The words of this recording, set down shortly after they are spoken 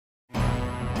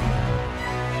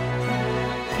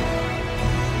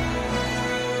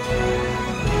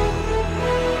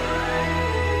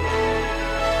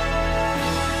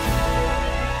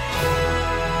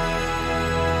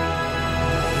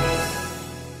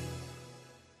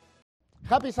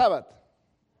Happy Sabbath.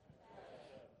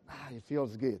 It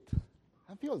feels good.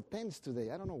 I feel tense today.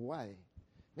 I don't know why.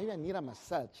 Maybe I need a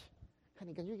massage.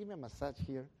 Honey, can you give me a massage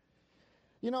here?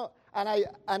 You know, and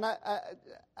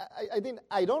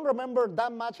I don't remember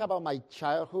that much about my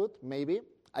childhood, maybe,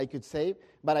 I could say,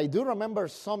 but I do remember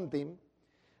something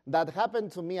that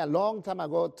happened to me a long time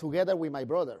ago together with my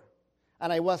brother.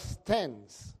 And I was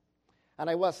tense. And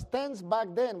I was tense back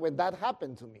then when that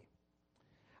happened to me.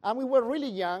 And we were really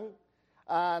young,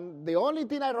 and the only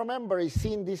thing I remember is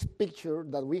seeing this picture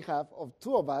that we have of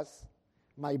two of us.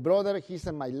 My brother, he's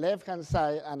on my left-hand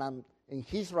side, and I'm in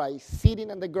his right, sitting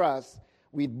in the grass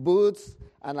with boots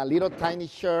and a little tiny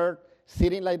shirt,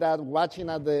 sitting like that, watching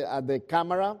at the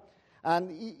camera. And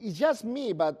it's just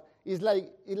me, but it's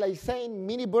like saying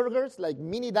mini burgers, like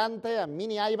mini Dante and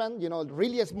mini Ivan, you know,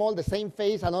 really small, the same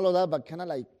face and all of that, but kind of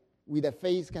like with the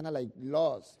face kind of like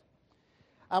lost.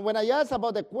 And when I asked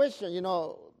about the question, you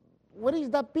know, what is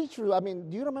that picture? I mean,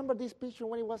 do you remember this picture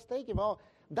when it was taken? Oh,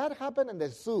 that happened in the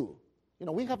zoo. You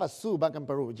know, we have a zoo back in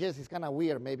Peru. Yes, it's kind of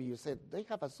weird. Maybe you said, they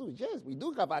have a zoo. Yes, we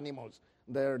do have animals.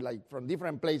 They're like from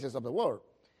different places of the world.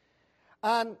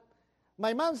 And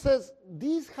my mom says,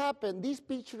 this happened, this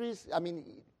picture is, I mean,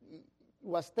 it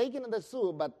was taken in the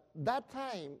zoo, but that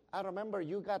time, I remember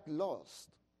you got lost.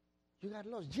 You got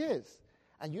lost, yes.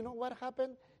 And you know what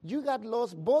happened? You got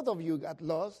lost, both of you got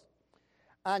lost,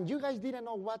 and you guys didn't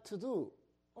know what to do.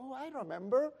 Oh, I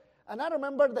remember. And I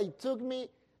remember they took me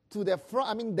to the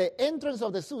front, the entrance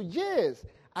of the zoo, yes.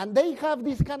 And they have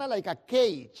this kind of like a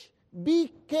cage,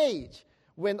 big cage.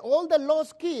 When all the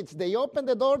lost kids, they open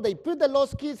the door, they put the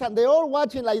lost kids, and they're all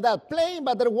watching like that, playing,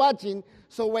 but they're watching.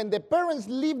 So when the parents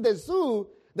leave the zoo,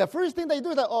 the first thing they do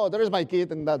is that, oh, there is my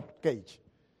kid in that cage.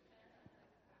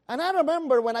 And I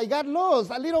remember when I got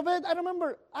lost a little bit, I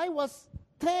remember I was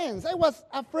tense. I was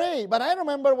afraid. But I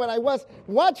remember when I was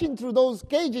watching through those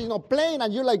cages, you know, playing,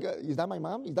 and you're like, is that my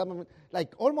mom? Is that my mom?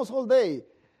 Like almost all day.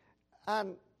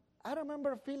 And I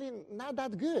remember feeling not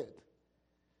that good.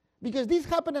 Because this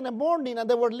happened in the morning, and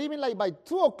they were leaving like by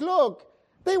 2 o'clock.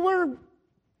 They were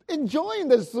enjoying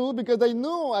the zoo because they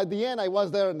knew at the end I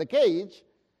was there in the cage.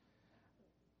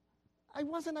 I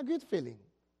wasn't a good feeling.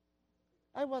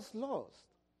 I was lost.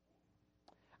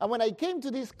 And when I came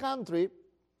to this country,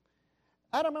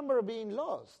 I remember being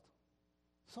lost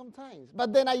sometimes.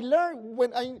 But then I learned,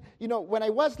 when I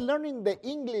was learning the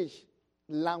English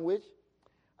language,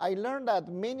 I learned that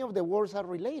many of the words are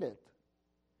related.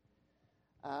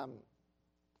 I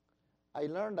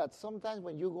learned that sometimes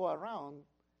when you go around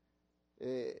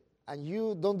and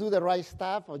you don't do the right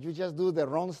stuff, or you just do the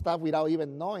wrong stuff without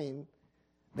even knowing,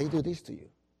 they do this to you.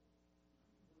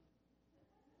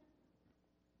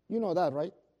 You know that,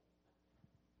 right?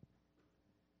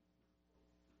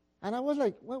 And I was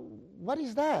like, well, what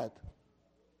is that?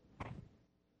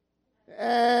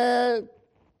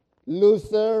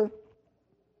 Loser.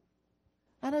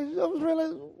 And I was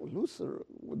realizing, loser.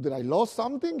 Did I lose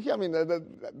something? I mean,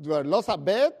 do I lose a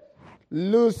bet?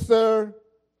 Loser.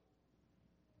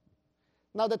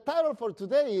 Now, the title for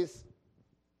today is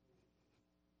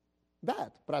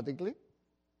that, practically.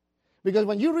 Because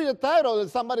when you read the title,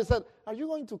 somebody said, are you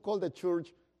going to call the church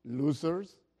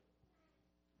losers?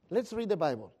 Let's read the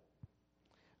Bible.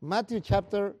 Matthew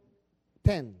chapter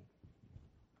 10,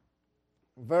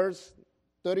 verse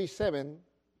 37,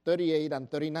 38,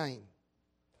 and 39.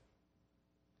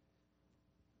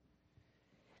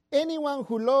 Anyone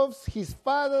who loves his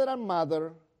father and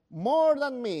mother more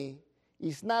than me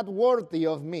is not worthy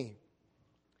of me.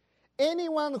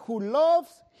 Anyone who loves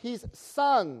his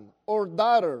son or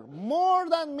daughter more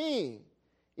than me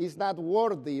is not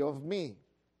worthy of me.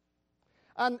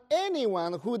 And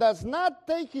anyone who does not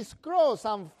take his cross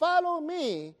and follow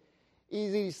me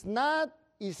is not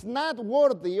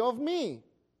worthy of me.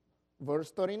 Verse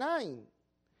 39.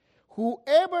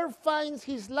 Whoever finds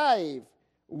his life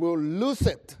will lose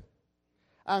it.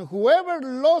 And whoever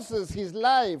loses his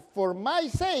life for my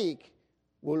sake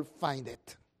will find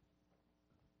it.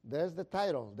 There's the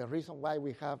title, the reason why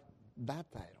we have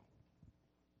that title.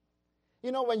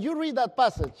 You know, when you read that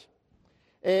passage,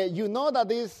 you know that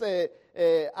this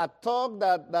a talk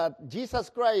that Jesus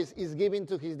Christ is giving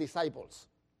to his disciples.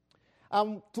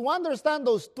 To understand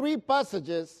those 3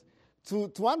 passages,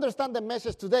 to understand the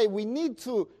message today, we need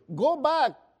to go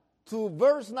back to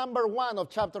verse number 1 of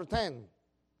chapter 10.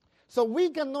 So we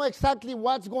can know exactly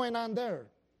what's going on there.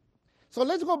 So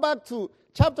let's go back to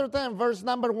chapter 10, verse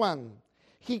number 1.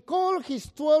 He called his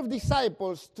 12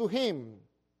 disciples to him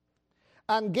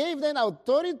and gave them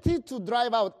authority to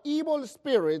drive out evil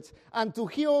spirits and to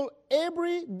heal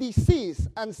every disease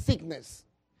and sickness.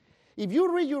 If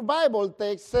you read your Bible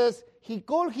text, it says he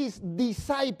called his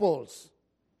disciples.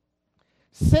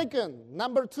 Second,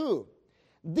 number 2,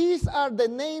 these are the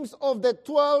names of the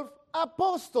 12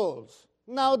 apostles.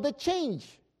 Now the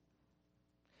change.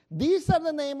 These are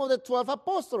the name of the 12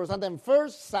 apostles, and then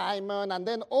first Simon, and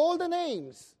then all the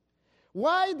names.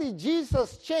 Why did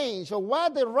Jesus change, or why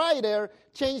the writer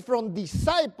changed from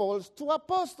disciples to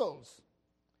apostles?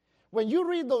 When you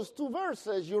read those 2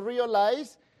 verses, you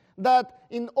realize that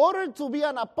in order to be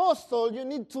an apostle, you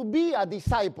need to be a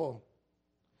disciple.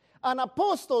 An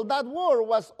apostle, that word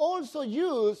was also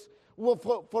used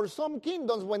for some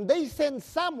kingdoms when they send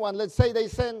someone. Let's say they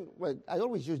send, well, I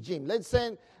always use Jim.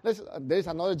 There's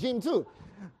another Jim too.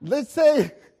 Let's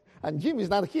say, and Jim is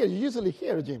not here. You usually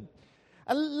hear Jim.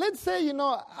 And let's say,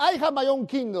 I have my own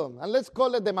kingdom, and let's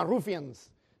call it the Marufians.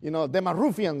 The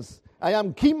Marufians. I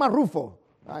am King Marufo.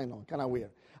 I know, kind of weird.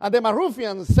 And the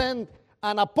Marufians send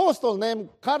an apostle named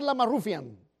Carla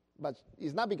Marufian. But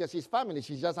it's not because she's family.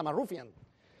 She's just a Marufian.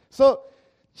 So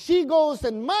she goes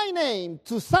in my name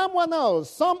to someone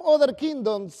else, some other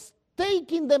kingdoms,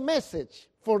 taking the message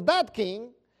for that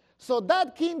king, so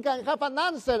that king can have an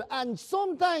answer. And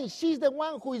sometimes she's the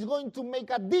one who is going to make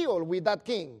a deal with that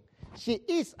king. She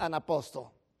is an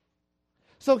apostle.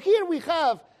 So here we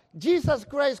have Jesus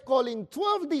Christ calling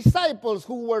 12 disciples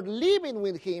who were living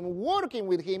with him, working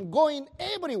with him, going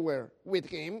everywhere with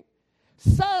him.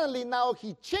 Suddenly now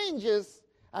he changes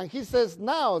and he says,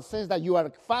 now, since that you are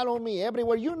following me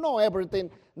everywhere, you know everything,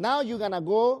 now you're going to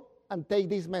go and take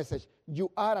this message.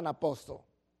 You are an apostle.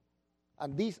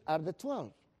 And these are the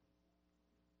 12.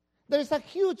 There is a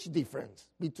huge difference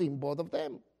between both of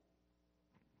them.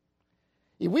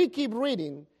 If we keep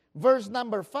reading, verse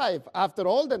number 5, after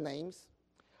all the names,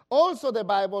 also the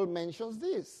Bible mentions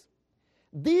this.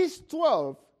 These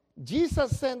 12,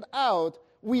 Jesus sent out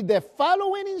with the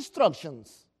following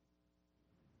instructions.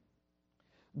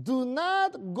 Do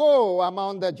not go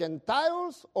among the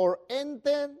Gentiles or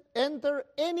enter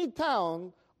any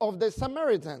town of the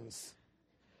Samaritans.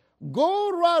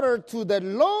 Go rather to the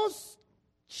lost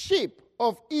sheep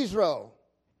of Israel.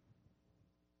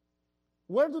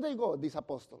 Where do they go, these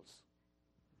apostles?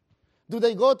 Do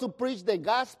they go to preach the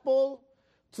gospel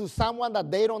to someone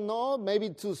that they don't know, maybe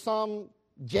to some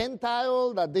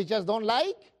Gentile that they just don't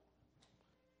like?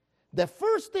 The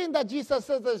first thing that Jesus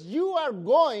says is, you are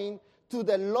going to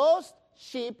the lost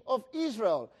sheep of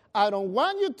Israel. I don't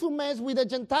want you to mess with the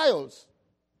Gentiles.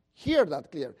 Hear that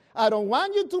clear. I don't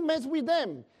want you to mess with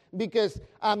them, because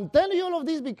I'm telling you all of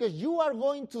this because you are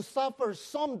going to suffer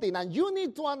something, and you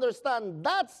need to understand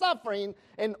that suffering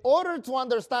in order to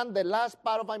understand the last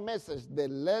part of my message,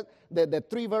 the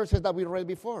 3 verses that we read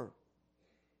before.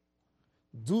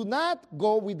 Do not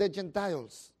go with the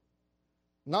Gentiles,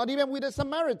 not even with the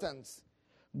Samaritans.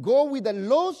 Go with the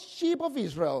lost sheep of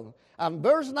Israel. And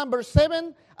verse number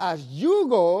 7, as you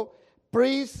go,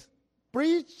 preach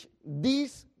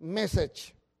this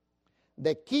message.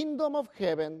 The kingdom of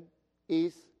heaven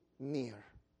is near.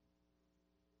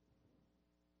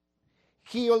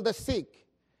 Heal the sick,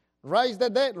 raise the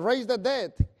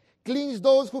dead, cleanse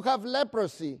those who have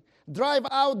leprosy, drive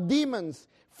out demons.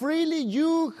 Freely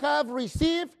you have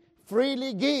received,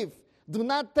 freely give. Do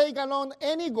not take along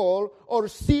any gold or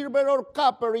silver or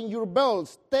copper in your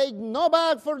belts. Take no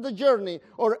bag for the journey,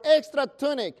 or extra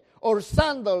tunic, or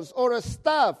sandals, or a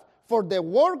staff, for the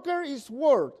worker is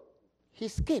worth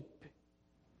his keep.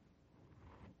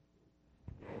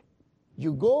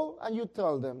 You go and you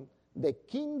tell them, the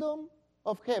kingdom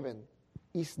of heaven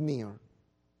is near.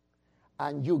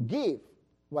 And you give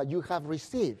what you have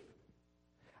received.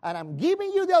 And I'm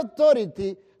giving you the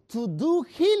authority to do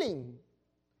healing,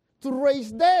 to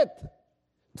raise dead,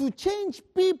 to change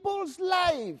people's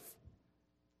life.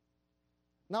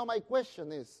 Now my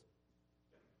question is,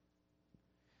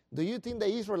 do you think the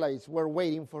Israelites were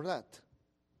waiting for that?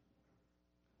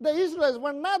 The Israelites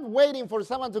were not waiting for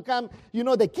someone to come.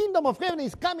 The kingdom of heaven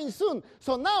is coming soon.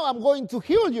 So now I'm going to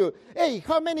heal you. Hey,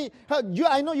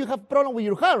 I know you have a problem with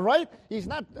your heart, right? It's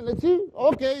not, let's see,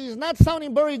 okay, it's not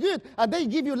sounding very good. And they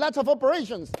give you lots of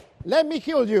operations. Let me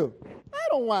heal you. I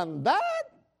don't want that.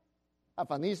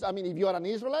 If you are an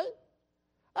Israelite,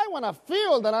 I want to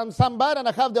feel that I'm somebody and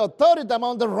I have the authority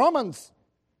among the Romans.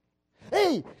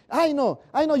 Hey, I know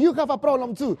you have a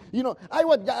problem too.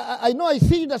 I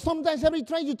see that sometimes every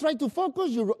time you try to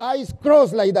focus, your eyes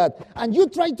cross like that. And you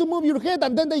try to move your head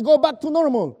and then they go back to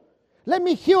normal. Let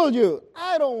me heal you.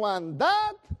 I don't want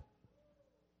that.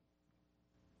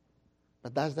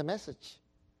 But that's the message.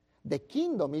 The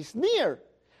kingdom is near.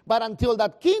 But until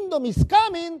that kingdom is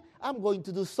coming, I'm going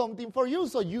to do something for you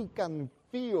so you can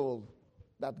feel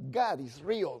that God is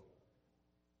real.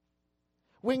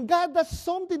 When God does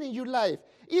something in your life,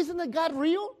 isn't God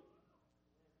real?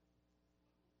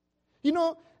 You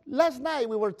know, last night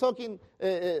we were talking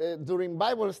during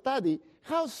Bible study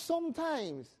how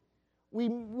sometimes we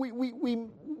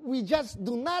just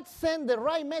do not send the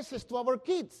right message to our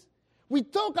kids. We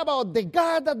talk about the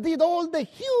God that did all the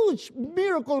huge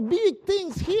miracle, big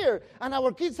things here, and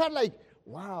our kids are like,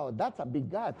 wow, that's a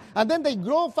big God. And then they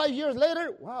grow 5 years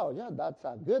later, wow, yeah, that's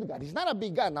a good God. It's not a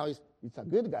big God now, it's a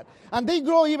good God. And they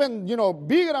grow even,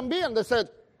 bigger and bigger, and they said,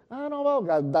 I don't know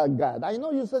about that God. I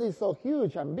know you said it's so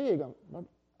huge and big, but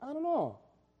I don't know.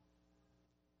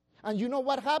 And you know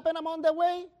what happened along the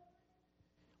way?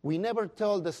 We never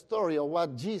tell the story of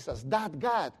what Jesus, that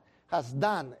God, has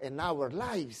done in our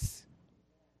lives.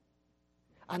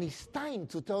 And it's time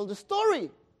to tell the story.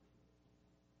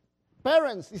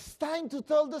 Parents, it's time to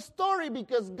tell the story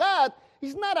because God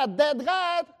is not a dead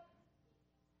God.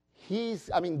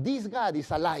 This God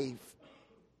is alive.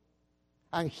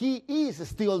 And He is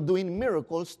still doing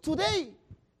miracles today.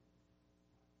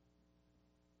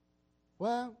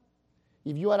 Well,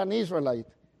 if you are an Israelite,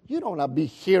 you don't want to be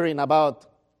hearing about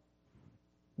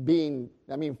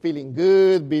feeling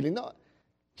good, no.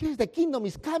 Yes, the kingdom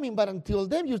is coming, but until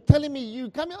then, you're telling me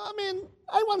you coming.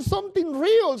 I want something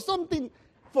real, something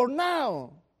for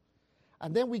now.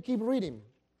 And then we keep reading.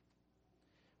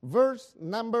 Verse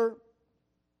number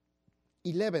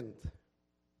 11.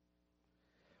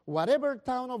 Whatever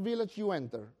town or village you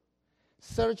enter,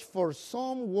 search for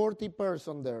some worthy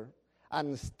person there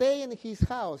and stay in his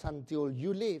house until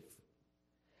you leave.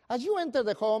 As you enter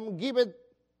the home, give it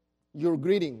your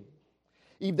greeting.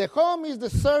 If the home is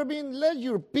deserving, let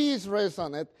your peace rest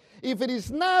on it. If it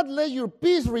is not, let your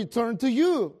peace return to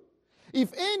you.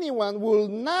 If anyone will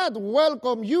not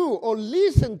welcome you or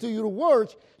listen to your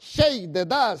words, shake the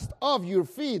dust off your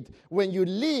feet when you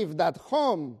leave that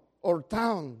home or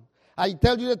town. I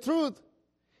tell you the truth,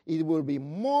 it will be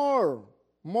more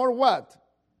what?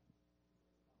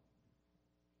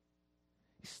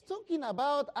 He's talking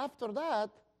about, after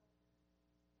that,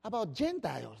 about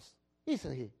Gentiles,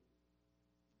 isn't he?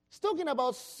 He's talking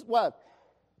about what?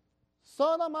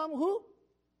 Sodom and who?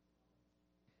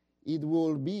 It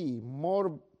will be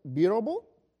more bearable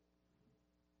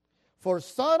for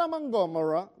Sodom and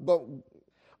Gomorrah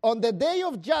on the day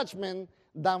of judgment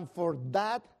than for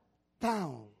that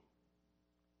town.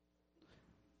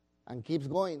 And keeps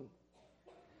going.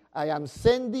 I am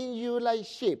sending you like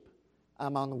sheep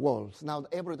among wolves. Now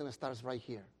everything starts right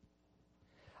here.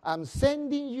 I'm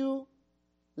sending you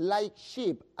like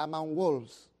sheep among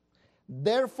wolves.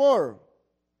 Therefore,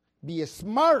 be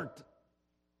smart,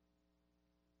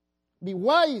 be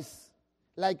wise,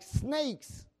 like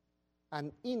snakes,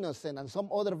 and innocent. And some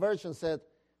other version said,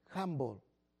 humble,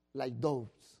 like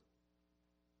doves.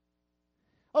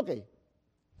 Okay,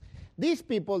 these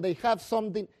people, they have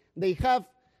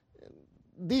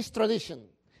this tradition.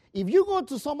 If you go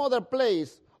to some other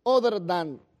place other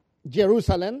than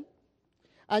Jerusalem,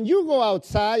 and you go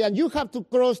outside and you have to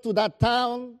cross to that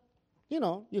town,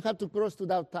 you have to cross to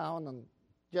that town and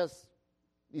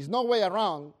there's no way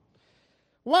around.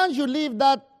 Once you leave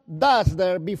that dust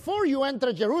there, before you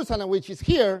enter Jerusalem, which is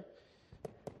here,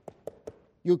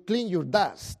 you clean your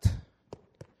dust.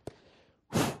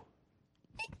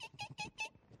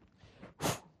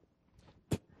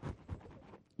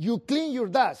 You clean your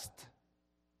dust.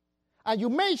 And you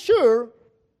make sure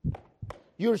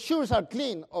your shoes are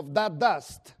clean of that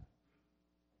dust.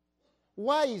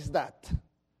 Why is that?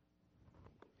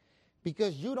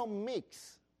 Because you don't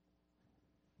mix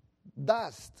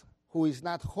dust, who is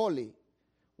not holy,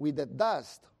 with the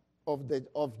dust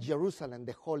of Jerusalem,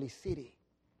 the holy city.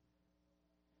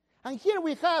 And here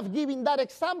we have given that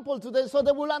example to them so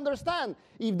they will understand.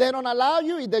 If they don't allow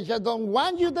you, if they just don't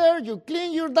want you there, you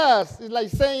clean your dust. It's like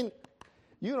saying,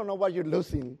 you don't know what you're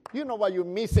losing. You know what you're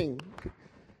missing.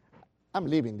 I'm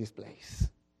leaving this place.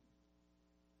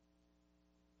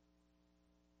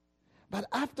 But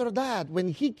after that, when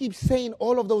he keeps saying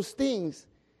all of those things,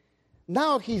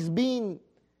 now he's being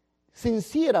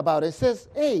sincere about it. He says,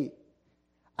 hey,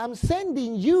 I'm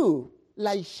sending you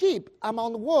like sheep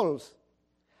among wolves.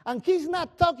 And he's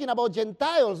not talking about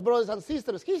Gentiles, brothers and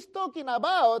sisters. He's talking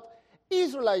about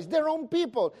Israelites, their own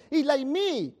people. It's like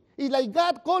me. It's like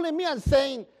God calling me and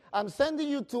saying, I'm sending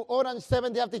you to Orange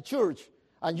Seventh-day Church,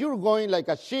 and you're going like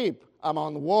a sheep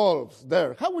among wolves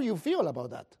there. How will you feel about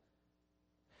that?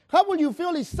 How will you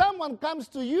feel if someone comes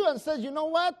to you and says, you know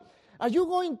what? Are you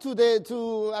going to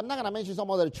I'm not going to mention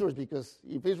some other church because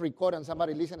if it's recorded and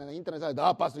somebody listens on the internet, says,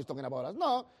 pastor is talking about us.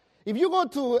 No. If you go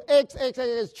to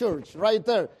XXX church right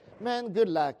there, man, good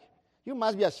luck. You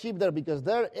must be a sheep there because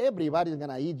there everybody's going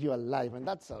to eat you alive. And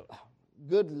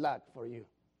Good luck for you.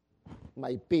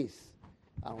 My peace.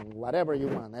 And whatever you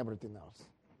want, everything else.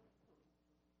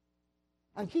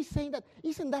 And he's saying that,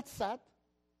 isn't that sad?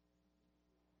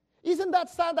 Isn't that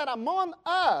sad that among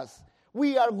us,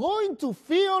 we are going to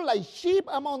feel like sheep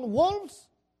among wolves?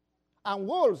 And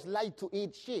wolves like to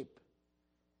eat sheep.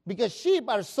 Because sheep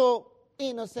are so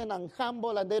innocent and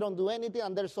humble and they don't do anything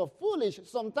and they're so foolish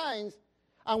sometimes.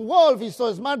 And wolf is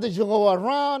so smart that you go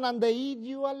around and they eat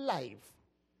you alive.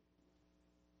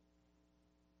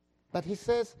 But he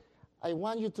says, I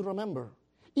want you to remember,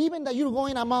 even that you're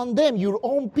going among them, your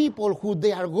own people who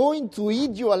they are going to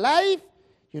eat you alive,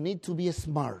 you need to be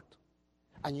smart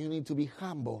and you need to be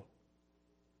humble.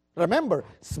 Remember,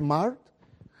 smart,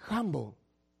 humble.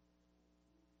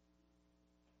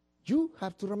 You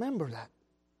have to remember that.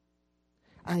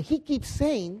 And he keeps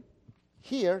saying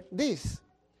here this,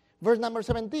 verse number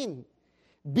 17,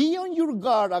 be on your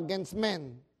guard against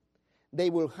men. They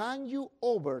will hand you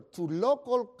over to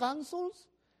local councils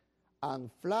and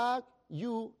flog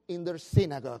you in their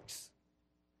synagogues.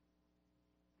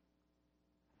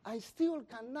 I still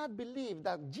cannot believe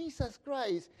that Jesus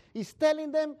Christ is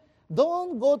telling them,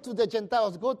 don't go to the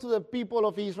Gentiles, go to the people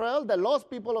of Israel, the lost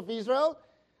people of Israel,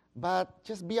 but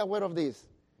just be aware of this.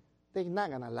 They're not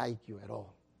going to like you at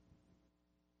all.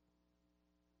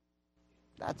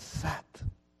 That's sad.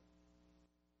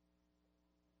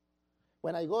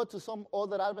 When I go to some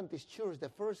other Adventist church, the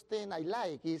first thing I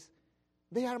like is,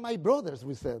 they are my brothers,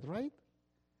 we said, right?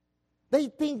 They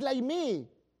think like me.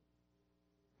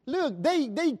 Look,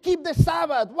 they keep the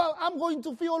Sabbath. Well, I'm going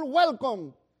to feel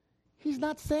welcome. He's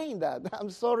not saying that.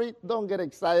 I'm sorry, don't get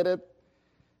excited.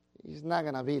 It's not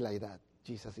going to be like that,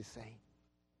 Jesus is saying.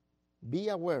 Be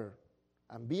aware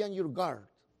and be on your guard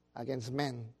against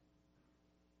men.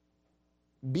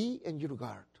 Be on your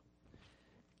guard.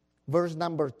 Verse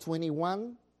number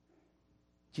 21,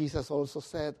 Jesus also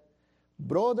said,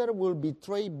 brother will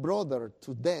betray brother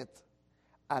to death,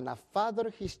 and a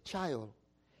father his child.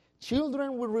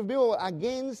 Children will rebel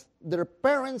against their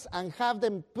parents and have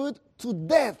them put to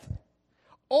death.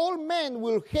 All men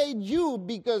will hate you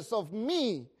because of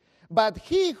me, but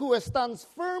he who stands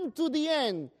firm to the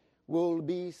end will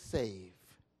be saved.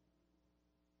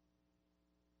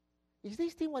 Is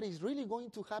this thing what is really going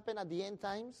to happen at the end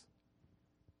times?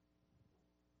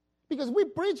 Because we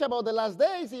preach about the last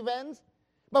days events,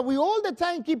 but we all the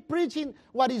time keep preaching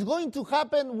what is going to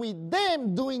happen with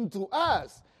them doing to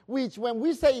us. Which when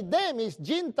we say them is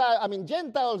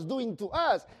Gentiles doing to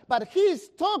us. But he's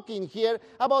talking here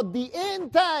about the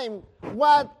end time,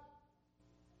 what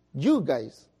you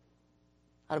guys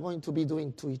are going to be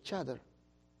doing to each other.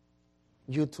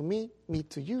 You to me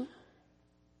to you.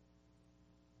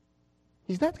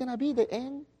 Is that going to be the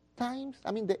end times?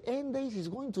 The end days is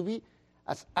going to be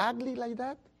as ugly like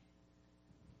that?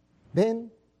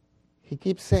 Then he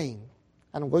keeps saying,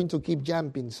 and I'm going to keep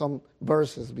jumping some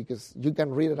verses because you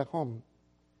can read it at home.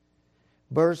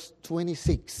 Verse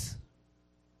 26.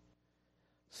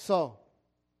 So,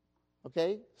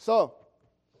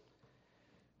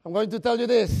 I'm going to tell you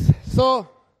this. So,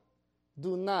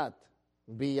 do not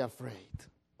be afraid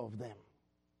of them.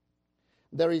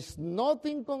 There is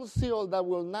nothing concealed that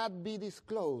will not be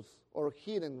disclosed or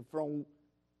hidden from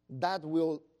that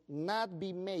will not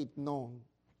be made known.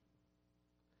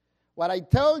 What I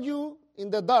tell you in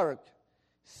the dark,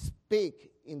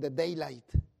 speak in the daylight.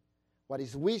 What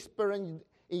is whispered in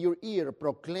your ear,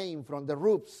 proclaim from the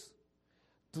roofs.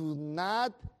 Do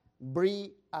not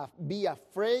be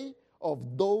afraid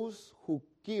of those who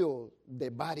kill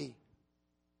the body,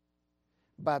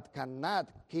 but cannot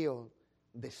kill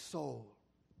the soul.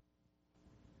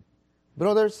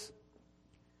 Brothers,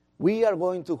 we are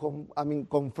going to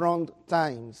confront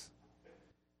times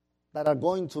that are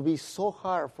going to be so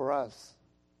hard for us.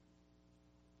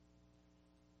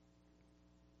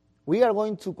 We are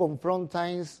going to confront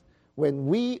times when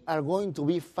we are going to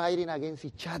be fighting against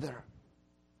each other.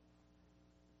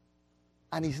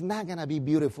 And it's not going to be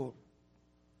beautiful.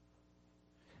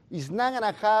 It's not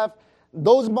going to have,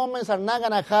 those moments are not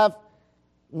going to have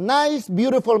nice,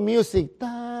 beautiful music.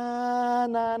 Na,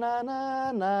 na, na,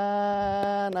 na,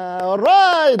 na, na. All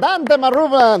right, Dante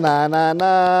Maruba. Na, na,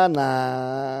 na,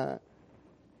 na.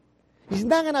 It's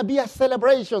not going to be a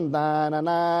celebration. Na, na,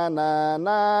 na, na,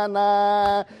 na,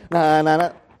 na, na, na,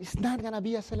 na. It's not going to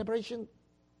be a celebration.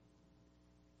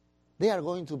 They are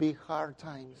going to be hard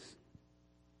times.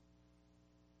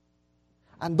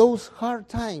 And those hard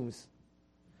times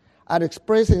are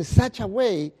expressed in such a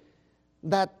way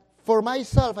that for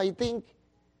myself, I think,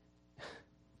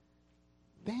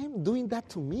 them doing that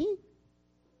to me?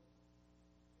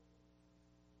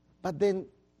 But then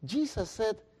Jesus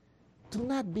said, do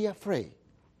not be afraid.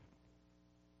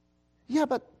 Yeah,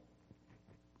 but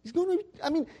it's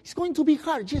going to be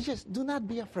hard. Just do not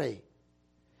be afraid.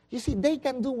 You see, they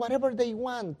can do whatever they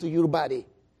want to your body,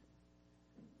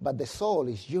 but the soul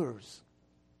is yours.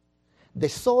 The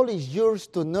soul is yours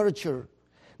to nurture.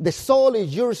 The soul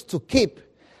is yours to keep.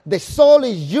 The soul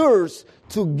is yours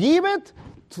to give it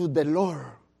to the Lord.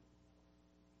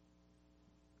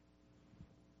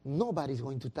 Nobody's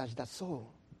going to touch that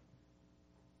soul.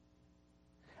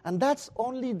 And that's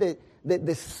only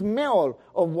the smell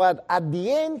of what at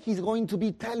the end he's going to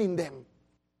be telling them.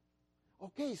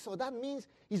 Okay, so that means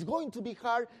it's going to be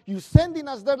hard. You're sending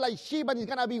us there like sheep, and it's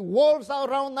going to be wolves all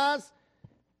around us.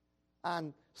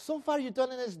 And so far you're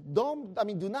telling us,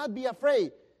 do not be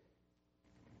afraid.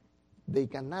 They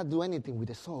cannot do anything with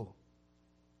the soul.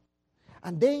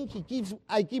 And then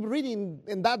I keep reading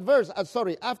in that verse,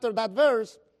 after that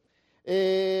verse,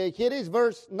 here is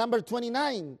verse number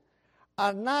 29.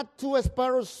 Are not 2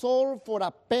 sparrows sold for a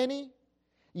penny?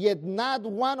 Yet not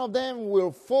one of them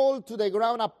will fall to the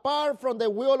ground apart from the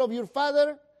will of your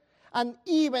Father. And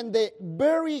even the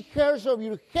very hairs of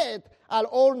your head are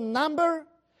all numbered.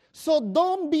 So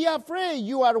don't be afraid.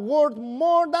 You are worth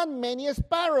more than many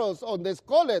sparrows. On the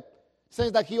scarlet,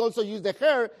 since that he also used the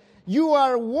hair. You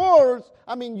are worth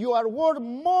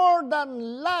more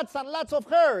than lots and lots of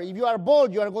hair. If you are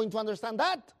bald, you are going to understand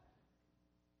that.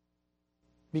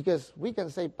 Because we can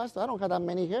say, Pastor, I don't have that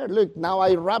many hair. Look, now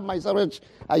I wrap myself,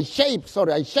 I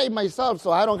shave myself,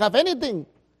 so I don't have anything.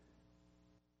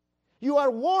 You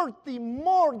are worthy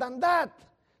more than that.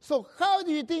 So how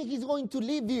do you think he's going to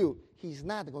leave you? He's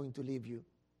not going to leave you.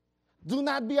 Do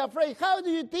not be afraid. How do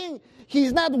you think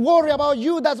he's not worried about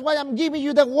you? That's why I'm giving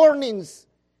you the warnings.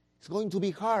 It's going to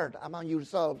be hard among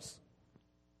yourselves.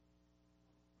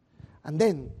 And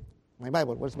then,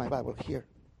 where's my Bible? Here.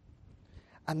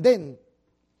 And then,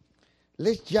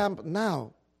 let's jump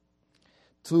now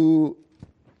to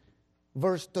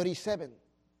verse 37.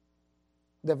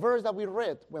 The verse that we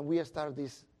read when we started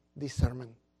this sermon.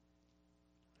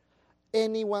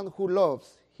 Anyone who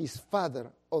loves his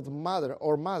father or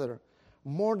mother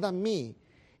more than me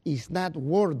is not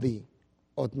worthy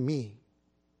of me.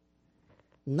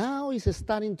 Now it's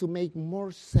starting to make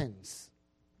more sense,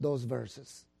 those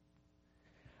verses.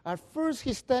 At first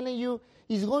he's telling you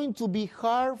it's going to be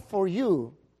hard for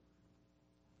you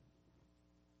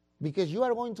because you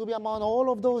are going to be among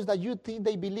all of those that you think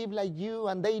they believe like you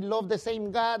and they love the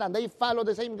same God and they follow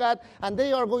the same God, and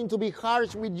they are going to be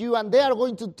harsh with you and they are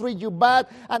going to treat you bad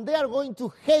and they are going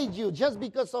to hate you just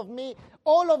because of me.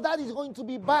 All of that is going to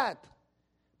be bad.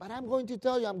 But I'm going to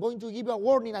tell you, I'm going to give you a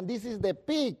warning, and this is the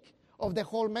peak of the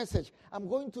whole message. I'm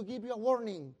going to give you a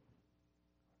warning.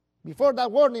 Before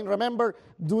that warning, remember,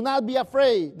 do not be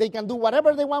afraid. They can do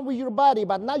whatever they want with your body,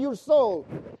 but not your soul.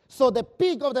 So the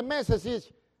peak of the message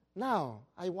is, now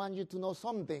I want you to know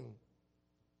something.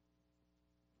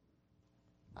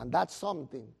 And that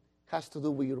something has to do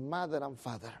with your mother and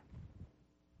father.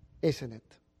 Isn't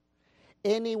it?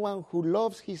 Anyone who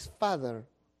loves his father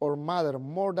or mother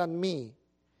more than me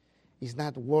is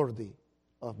not worthy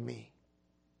of me.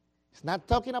 It's not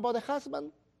talking about the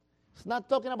husband. It's not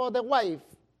talking about the wife.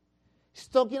 It's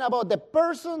talking about the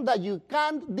person that you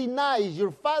can't deny is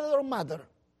your father or mother.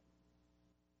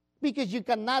 Because you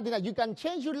cannot deny. You can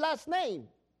change your last name.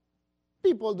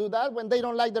 People do that when they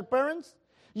don't like their parents.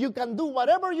 You can do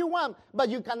whatever you want, but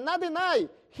you cannot deny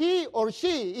he or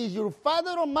she is your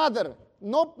father or mother.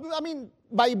 No,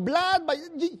 by blood,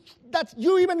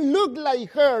 you even look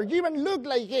like her. You even look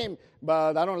like him.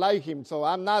 But I don't like him, so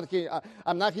I'm not his.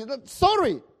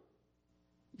 Sorry.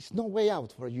 There's no way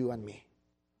out for you and me.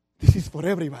 This is for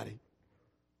everybody.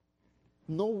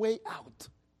 No way out.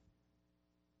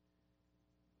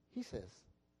 He says,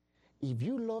 if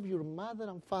you love your mother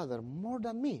and father more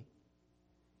than me,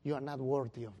 you are not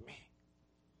worthy of me.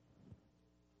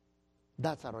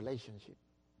 That's a relationship.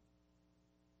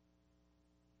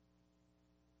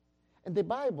 In the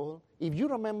Bible, if you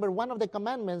remember one of the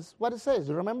commandments, what it says,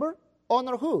 you remember?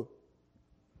 Honor who?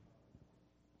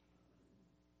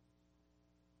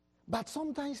 But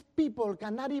sometimes people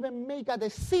cannot even make a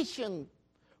decision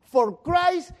for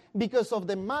Christ because of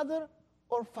the mother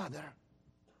or father.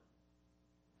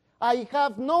 I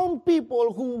have known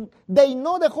people who, they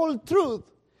know the whole truth.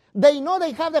 They know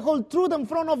they have the whole truth in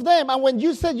front of them. And when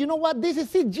you said, you know what, this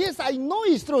is it. Yes, I know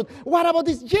it's truth. What about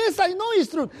this? Yes, I know it's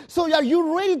truth. So are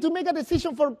you ready to make a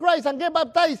decision for Christ and get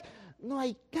baptized? No,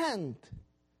 I can't.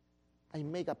 I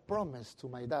make a promise to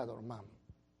my dad or mom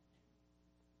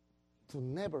to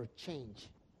never change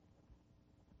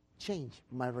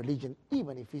my religion,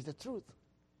 even if it's the truth.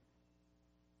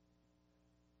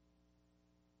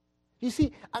 You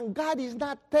see, and God is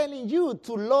not telling you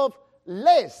to love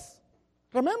less.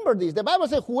 Remember this. The Bible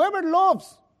says, whoever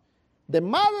loves the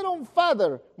mother and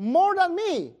father more than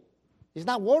me is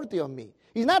not worthy of me.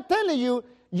 It's not telling you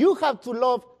you have to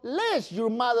love less your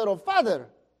mother or father.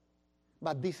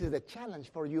 But this is the challenge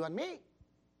for you and me.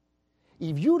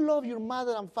 If you love your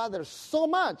mother and father so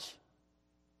much,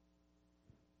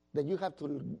 then you have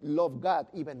to love God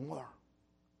even more.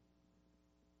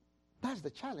 That's the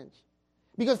challenge.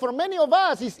 Because for many of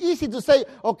us, it's easy to say,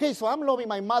 okay, so I'm loving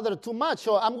my mother too much,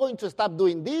 so I'm going to stop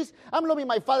doing this. I'm loving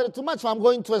my father too much, so I'm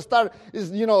going to start,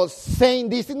 saying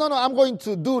this. No, I'm going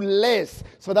to do less,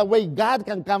 so that way God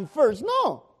can come first.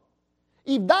 No.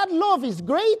 If that love is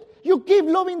great, you keep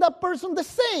loving that person the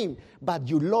same. But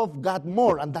you love God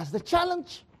more, and that's the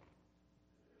challenge.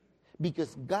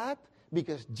 Because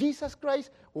Jesus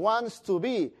Christ wants to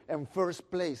be in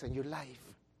first place in your life.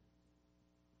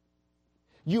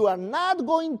 You are not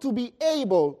going to be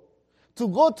able to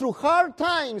go through hard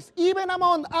times, even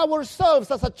among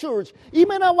ourselves as a church,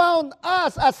 even among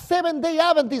us as Seventh-day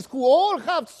Adventists who all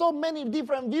have so many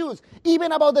different views,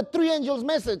 even about the three angels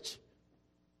message.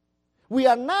 We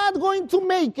are not going to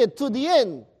make it to the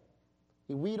end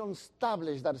if we don't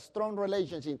establish that strong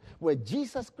relationship where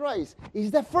Jesus Christ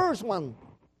is the first one.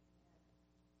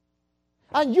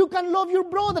 And you can love your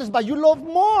brothers, but you love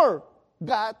more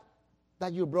God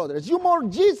than your brothers. You more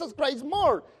Jesus Christ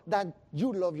more than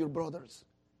you love your brothers.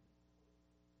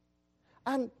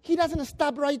 And he doesn't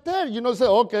stop right there. Say,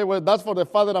 okay, well, that's for the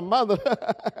father and mother.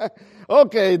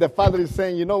 Okay, the father is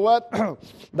saying, you know what?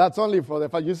 That's only for the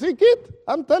father. You see, kid,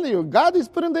 I'm telling you, God is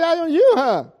putting the eye on you,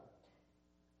 huh?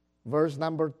 Verse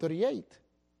number 38.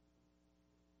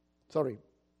 Sorry,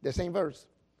 the same verse.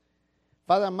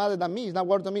 Father and mother than me is not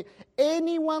worth to me.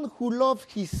 Anyone who loves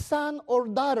his son or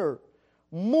daughter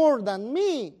more than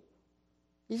me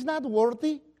is not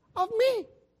worthy of me.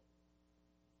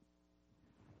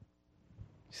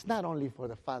 It's not only for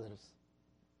the fathers.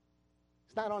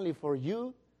 It's not only for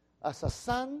you as a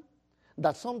son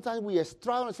that sometimes we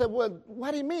struggle and say, well,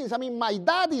 what it means? I mean, my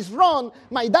dad is wrong.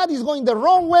 My dad is going the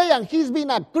wrong way, and he's been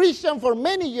a Christian for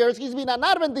many years. He's been an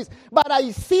Adventist. But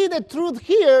I see the truth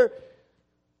here.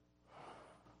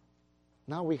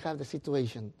 Now we have the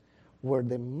situation where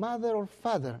the mother or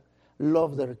father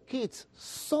love their kids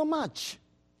so much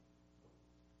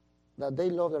that they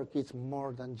love their kids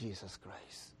more than Jesus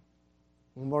Christ,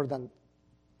 more than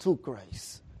to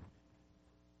Christ.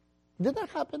 Did that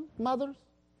happen, mothers,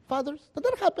 fathers? Did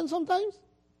that happen sometimes?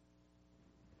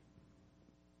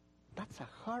 That's a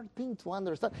hard thing to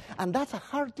understand, and that's a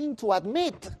hard thing to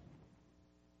admit.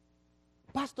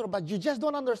 Pastor, but you just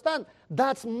don't understand.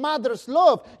 That's mother's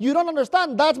love. You don't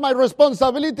understand. That's my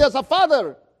responsibility as a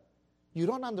father. You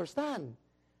don't understand.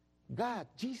 God,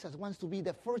 Jesus wants to be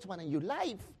the first one in your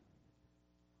life.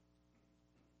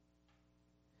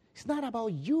 It's not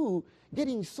about you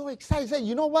getting so excited, saying,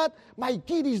 you know what? My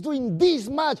kid is doing this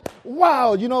much.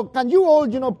 Wow, can you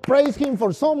all, praise him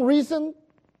for some reason?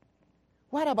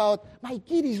 What about my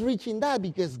kid is reaching that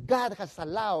because God has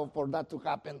allowed for that to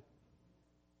happen?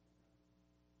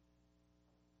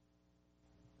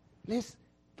 Let's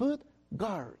put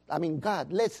God,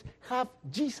 let's have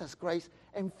Jesus Christ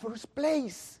in first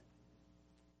place.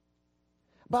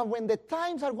 But when the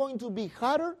times are going to be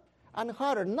harder and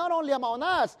harder, not only among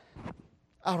us,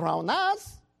 around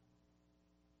us,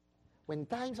 when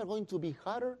times are going to be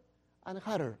harder and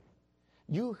harder,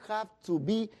 you have to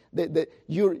be,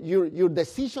 your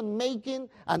decision making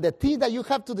and the things that you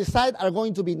have to decide are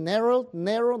going to be narrow,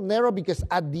 because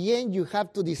at the end you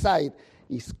have to decide,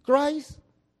 is Christ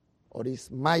or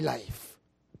is my life?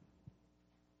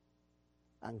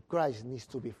 And Christ needs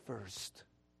to be first.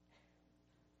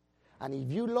 And if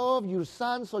you love your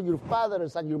sons or your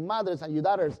fathers and your mothers and your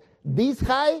daughters this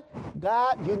high,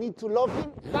 God, you need to love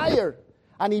him higher.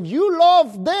 And if you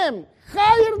love them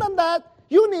higher than that,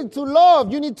 you need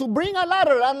to bring a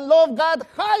ladder and love God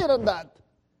higher than that.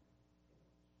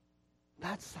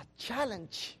 That's a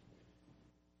challenge.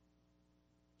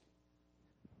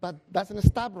 But doesn't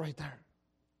stop right there.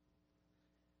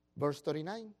 Verse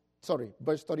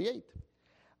 38.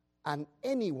 And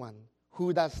anyone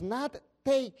who does not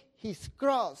take his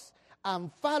cross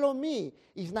and follow me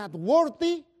is not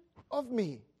worthy of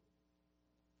me.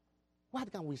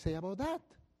 What can we say about that?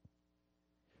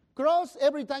 Cross,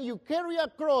 every time you carry a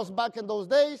cross back in those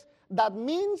days, that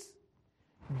means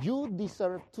you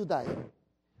deserve to die.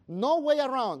 No way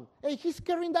around. Hey, he's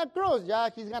carrying that cross. Yeah,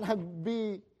 he's going to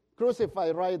be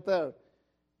crucified right there.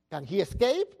 Can he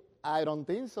escape? I don't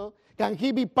think so. Can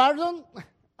he be pardoned?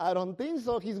 I don't think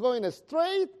so. He's going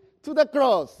straight to the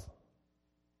cross.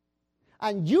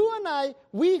 And you and I,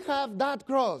 we have that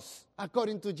cross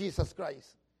according to Jesus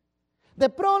Christ. The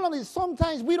problem is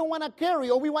sometimes we don't want to carry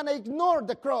or we want to ignore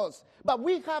the cross. But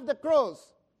we have the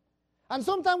cross. And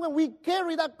sometimes when we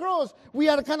carry that cross, we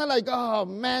are kind of like, oh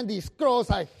man, this cross,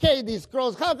 I hate this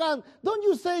cross. How come? Don't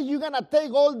you say you're going to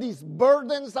take all these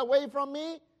burdens away from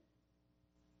me?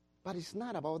 But it's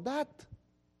not about that.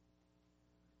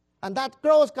 And that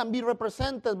cross can be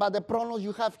represented by the problems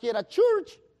you have here at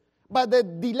church, by the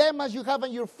dilemmas you have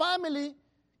in your family,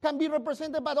 can be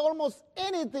represented by almost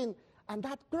anything. And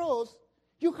that cross,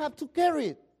 you have to carry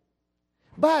it.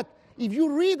 But if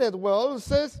you read it well, it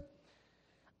says,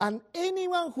 and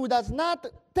anyone who does not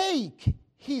take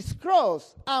his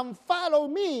cross and follow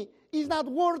me is not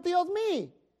worthy of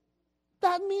me.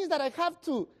 That means that I have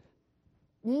to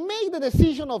make the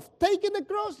decision of taking the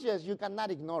cross. Yes, you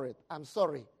cannot ignore it. I'm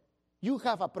sorry. You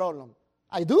have a problem.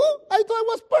 I do? I thought I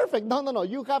was perfect. No.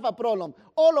 You have a problem.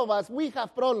 All of us, we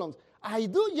have problems. I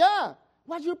do? Yeah.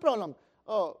 What's your problem?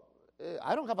 Oh,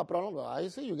 I don't have a problem. I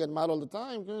see you get mad all the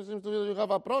time. It seems to me you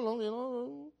have a problem, you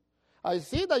know. I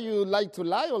see that you like to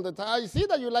lie all the time. I see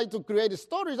that you like to create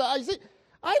stories. I see.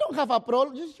 I don't have a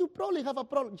problem. You probably have a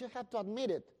problem. You have to admit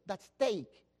it. That's take.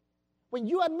 When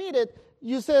you admit it,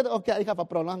 you said, okay, I have a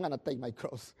problem. I'm going to take my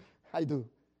cross. I do.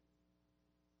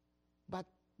 But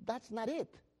that's not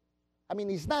it. I mean,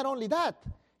 it's not only that.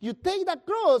 You take that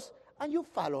cross and you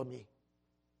follow me.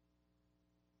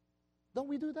 Don't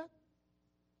we do that?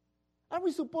 Are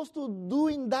we supposed to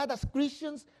doing that as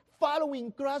Christians,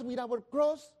 following Christ with our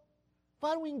cross?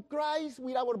 Following Christ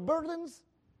with our burdens?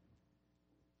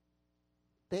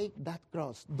 Take that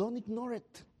cross. Don't ignore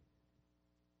it.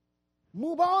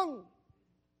 Move on.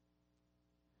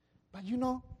 But you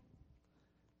know,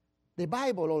 the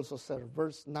Bible also says,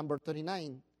 verse number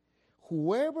 39,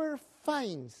 whoever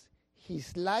finds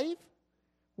his life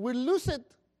will lose it,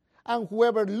 and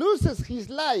whoever loses his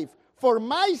life for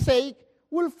my sake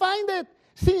will find it.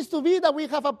 Seems to be that we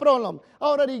have a problem. I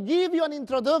already give you an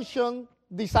introduction,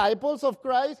 disciples of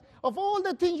Christ, of all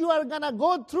the things you are going to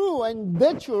go through in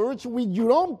the church with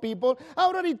your own people. I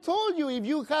already told you, if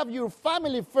you have your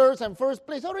family first and first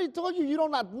place, I already told you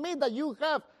don't admit that you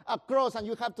have a cross and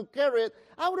you have to carry it.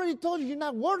 I already told you you're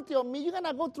not worthy of me. You're going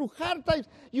to go through hard times.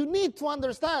 You need to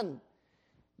understand.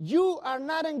 You are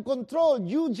not in control.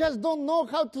 You just don't know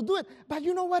how to do it. But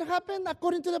you know what happened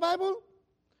according to the Bible?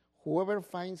 Whoever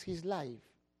finds his life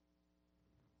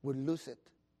will lose it.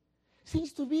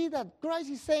 Seems to be that Christ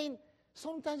is saying,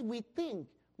 sometimes we think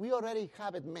we already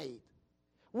have it made.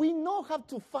 We know how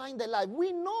to find the life.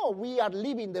 We know we are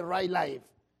living the right life.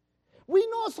 We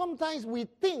know sometimes we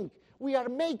think we are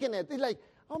making it. It's like,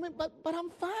 oh man, but I'm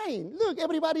fine. Look,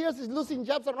 everybody else is losing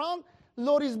jobs around.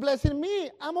 Lord is blessing me.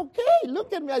 I'm okay.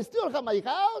 Look at me. I still have my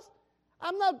house.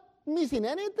 I'm not missing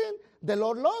anything. The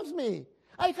Lord loves me.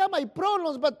 I have my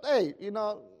problems, but hey,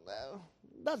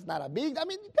 that's not a big, come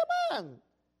on.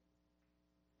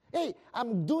 Hey,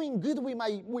 I'm doing good with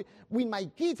my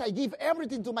kids. I give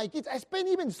everything to my kids. I spend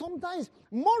even sometimes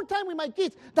more time with my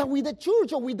kids than with the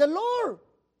church or with the Lord.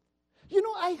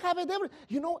 I have it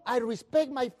I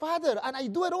respect my father, and I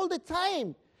do it all the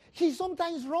time. He's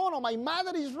sometimes wrong, or my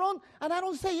mother is wrong, and I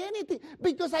don't say anything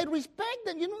because I respect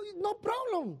them. No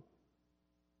problem.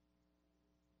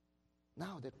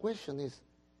 Now the question is,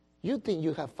 you think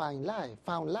you have found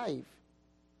life.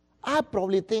 I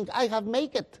probably think I have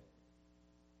made it.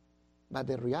 But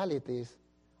the reality is,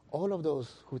 all of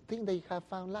those who think they have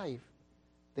found life,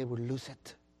 they will lose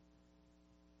it.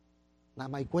 Now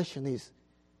my question is,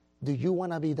 do you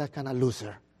want to be that kind of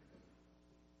loser?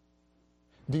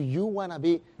 Do you want to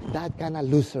be that kind of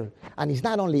loser? And it's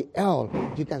not only all.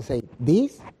 You can say,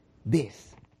 this.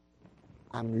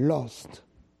 I'm lost.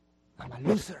 I'm a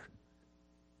loser.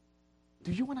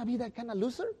 Do you want to be that kind of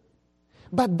loser?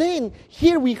 But then,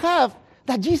 here we have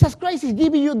that Jesus Christ is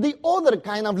giving you the other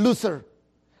kind of loser.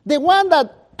 The one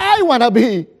that I want to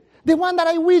be. The one that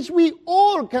I wish we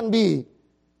all can be.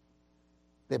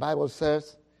 The Bible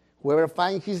says, whoever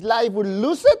finds his life will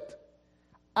lose it.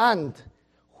 And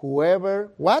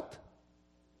whoever, what?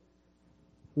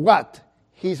 What?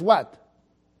 His what?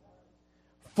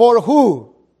 For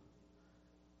who?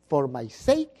 For my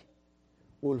sake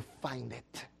will find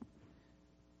it.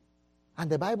 And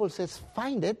the Bible says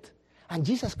find it. And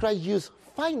Jesus Christ used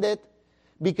find it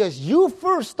because you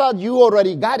first thought you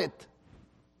already got it.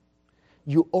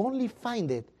 You only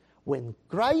find it when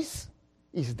Christ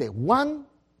is the one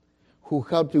who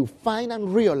helped you find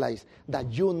and realize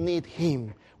that you need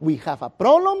him. We have a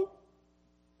problem.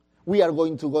 We are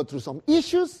going to go through some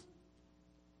issues.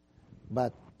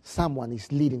 But someone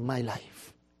is leading my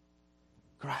life.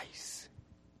 Christ.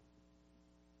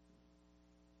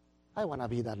 I want to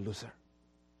be that loser.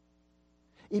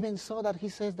 Even so that he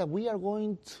says that we are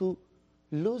going to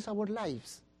lose our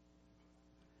lives.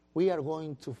 We are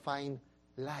going to find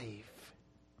life.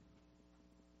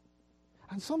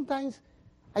 And sometimes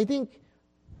I think,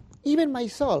 even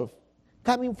myself,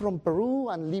 coming from Peru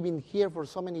and living here for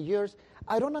so many years,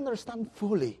 I don't understand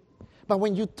fully. But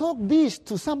when you talk this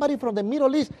to somebody from the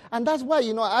Middle East, and that's why,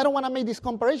 I don't want to make this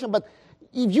comparison, but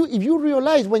if you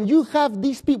realize when you have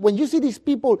these people, when you see these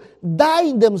people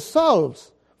dying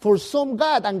themselves for some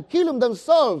God and killing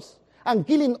themselves and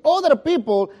killing other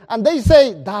people, and they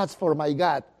say, that's for my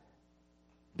God.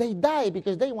 They die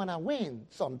because they want to win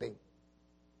something.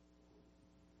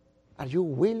 Are you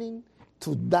willing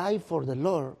to die for the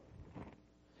Lord?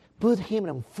 Put him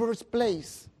in first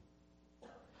place.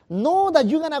 Know that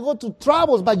you're going to go to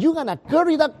troubles, but you're going to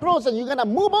carry that cross and you're going to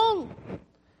move on.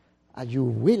 Are you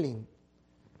willing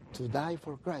to die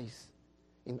for Christ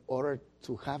in order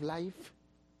to have life?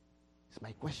 It's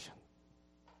my question.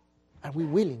 Are we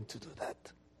willing to do that?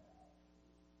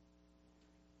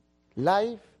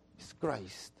 Life is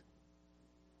Christ.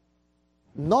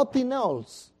 Nothing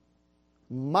else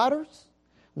matters.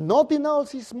 Nothing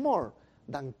else is more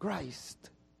than Christ.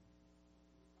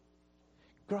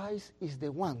 Christ is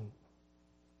the one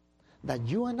that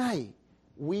you and I,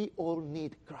 we all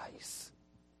need Christ.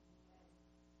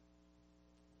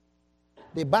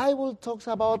 The Bible talks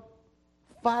about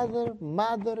father,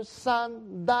 mother,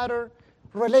 son, daughter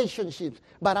relationships.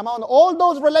 But among all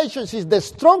those relationships, the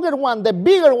stronger one, the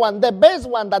bigger one, the best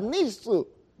one that needs to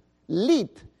lead,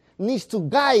 needs to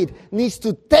guide, needs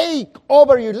to take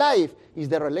over your life is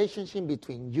the relationship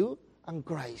between you and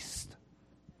Christ.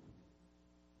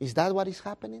 Is that what is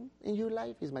happening in your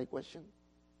life? Is my question.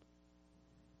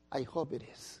 I hope it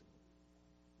is.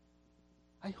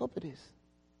 I hope it is.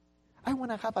 I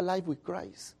want to have a life with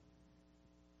Christ.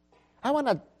 I want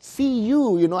to see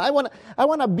you, I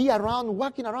want to be around,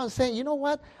 walking around saying, you know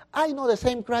what? I know the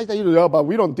same Christ that you do. Yeah, but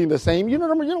we don't think the same. We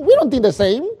don't think the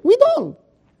same. We don't.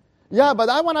 Yeah, but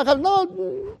I want to have,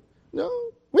 no,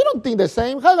 we don't think the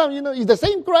same. How come, it's the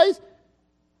same Christ?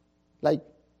 Like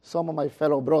some of my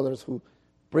fellow brothers who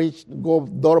preach, go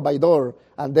door by door,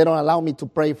 and they don't allow me to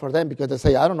pray for them because they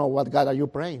say, I don't know what God are you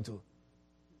praying to.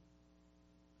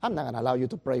 I'm not going to allow you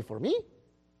to pray for me.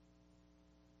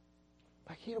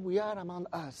 But here we are among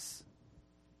us.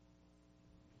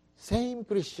 Same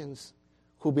Christians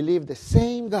who believe the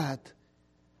same God,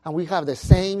 and we have the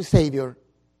same Savior.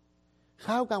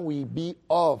 How can we be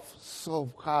off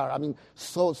so hard,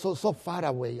 so far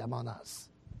away among us?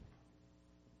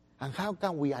 And how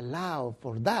can we allow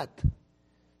for that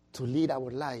to lead our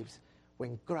lives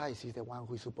when Christ is the one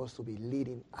who is supposed to be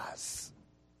leading us?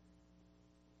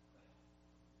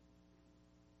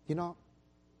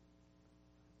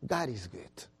 God is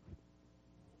good.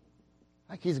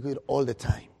 Like he's good all the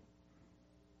time.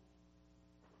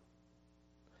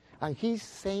 And he's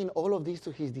saying all of this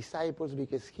to his disciples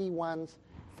because he wants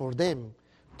for them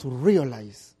to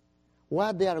realize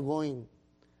what they are going,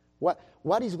 what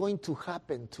is going to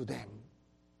happen to them.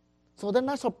 So they're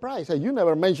not surprised. You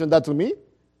never mentioned that to me.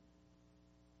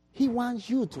 He wants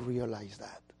you to realize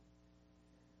that.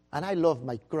 And I love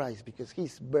my Christ because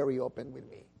he's very open with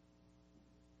me.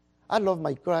 I love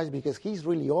my Christ because he's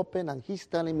really open and he's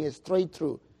telling me straight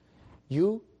through.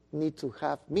 You need to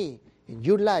have me in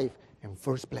your life in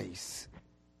first place.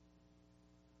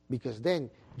 Because then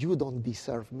you don't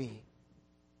deserve me.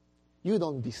 You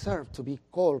don't deserve to be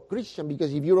called Christian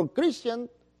because if you're a Christian,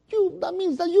 that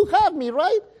means that you have me,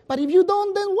 right? But if you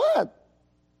don't, then what?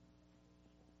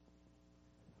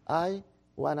 I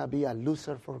want to be a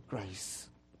loser for Christ.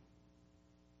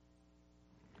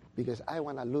 Because I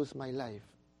want to lose my life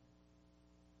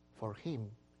for him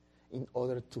in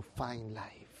order to find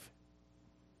life.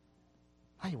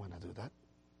 I want to do that.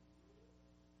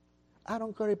 I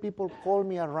don't care if people call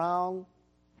me around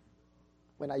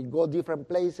when I go different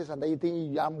places and they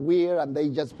think I'm weird and they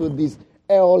just put this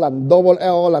L and double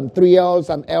L and 3 L's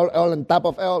and L on top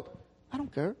of L. I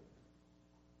don't care.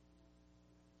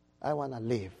 I want to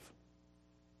live.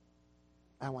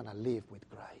 I want to live with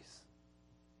Christ.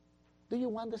 Do you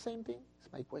want the same thing?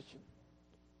 That's my question.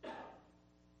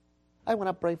 I want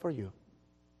to pray for you.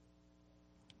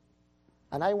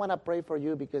 And I want to pray for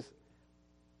you because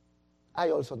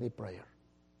I also need prayer.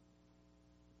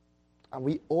 And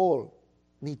we all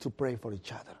need to pray for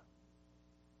each other.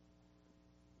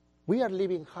 We are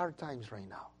living hard times right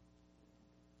now.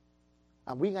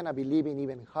 And we're going to be living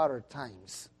even harder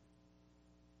times.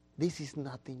 This is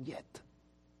nothing yet.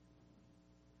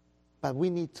 But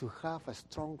we need to have a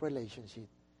strong relationship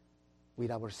with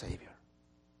our Savior.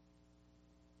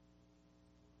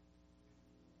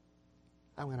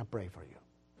 I'm going to pray for you.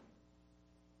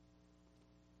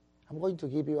 I'm going to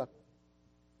give you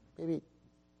maybe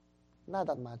not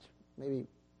that much, maybe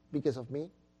because of me,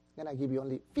 I'm going to give you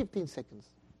only 15 seconds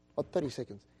or 30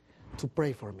 seconds to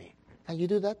pray for me. Can you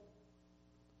do that?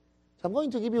 So I'm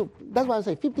going to give you, that's why I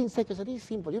say 15 seconds. It is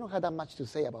simple. You don't have that much to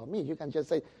say about me. You can just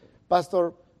say,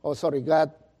 Pastor,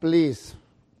 God, please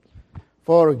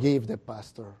forgive the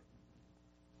pastor.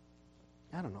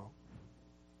 I don't know.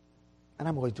 And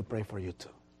I'm going to pray for you too.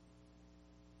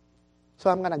 So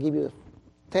I'm going to give you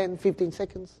 10, 15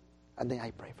 seconds, and then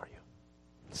I pray for you.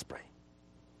 Let's pray.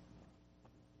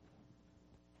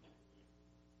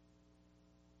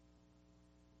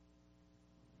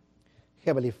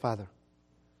 Heavenly Father,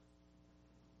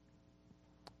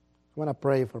 I want to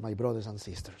pray for my brothers and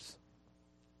sisters.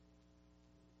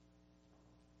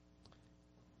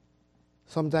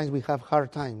 Sometimes we have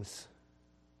hard times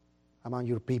among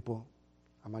your people,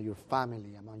 among your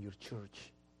family, among your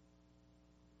church.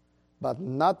 But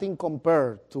nothing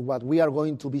compared to what we are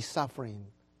going to be suffering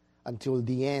until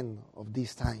the end of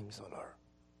these times, O Lord.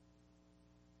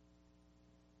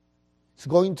 It's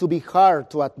going to be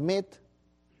hard to admit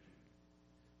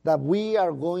that we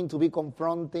are going to be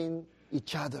confronting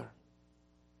each other,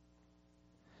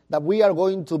 that we are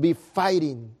going to be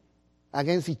fighting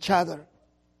against each other.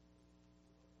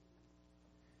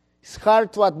 It's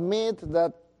hard to admit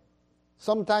that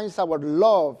sometimes our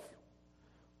love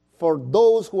for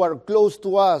those who are close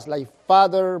to us, like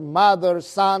father, mother,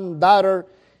 son, daughter,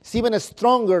 is even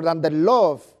stronger than the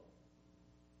love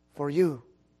for you.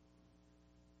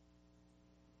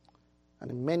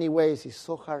 And in many ways, it's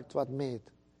so hard to admit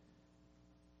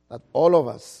that all of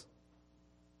us,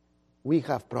 we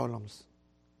have problems.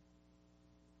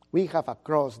 We have a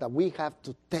cross that we have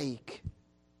to take.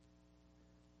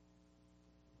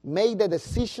 Make the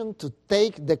decision to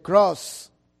take the cross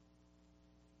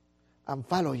and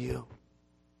follow you.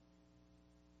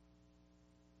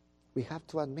 We have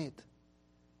to admit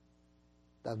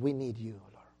that we need you,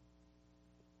 Lord.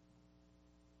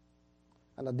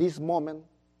 And at this moment,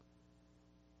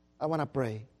 I want to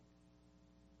pray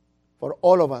for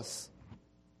all of us,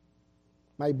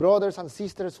 my brothers and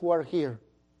sisters who are here,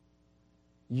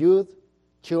 youth,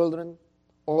 children,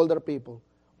 older people,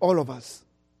 all of us,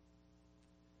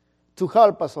 to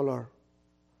help us, O Lord,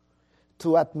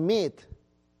 to admit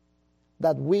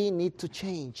that we need to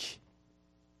change.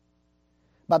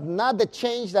 But not the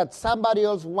change that somebody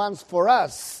else wants for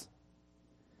us,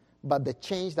 but the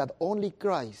change that only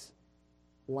Christ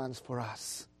wants for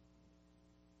us.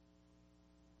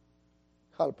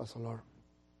 Help us, O Lord,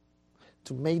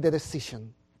 to make the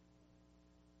decision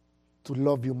to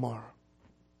love you more,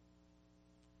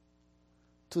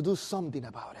 to do something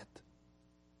about it,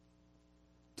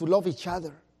 to love each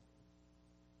other,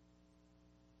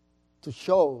 to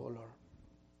show, O Lord,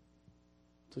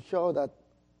 to show that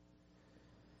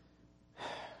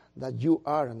you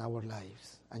are in our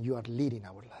lives and you are leading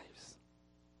our lives.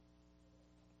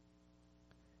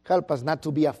 Help us not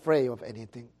to be afraid of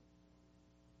anything,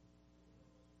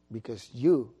 because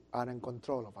you are in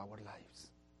control of our lives.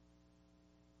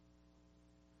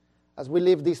 As we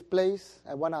leave this place,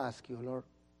 I want to ask you, Lord,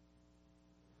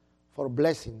 for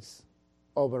blessings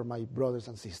over my brothers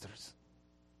and sisters.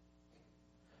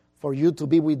 For you to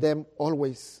be with them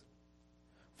always.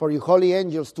 For your holy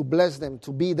angels to bless them,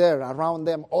 to be there around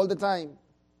them all the time.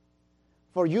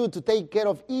 For you to take care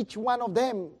of each one of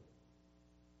them.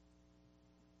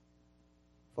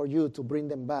 For you to bring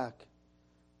them back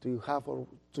to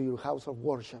your house of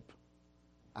worship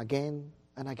again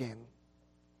and again.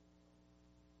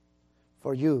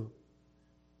 For you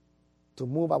to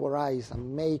move our eyes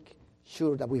and make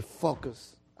sure that we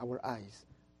focus our eyes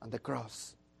on the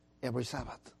cross every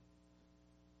Sabbath.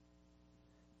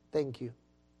 Thank you,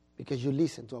 because you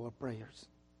listen to our prayers.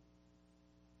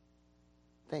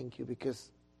 Thank you,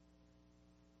 because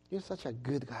you're such a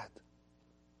good God.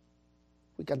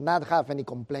 We cannot have any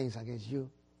complaints against you.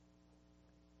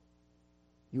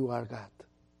 You are God.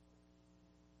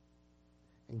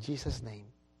 In Jesus' name,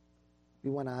 we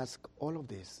want to ask all of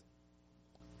this.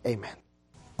 Amen.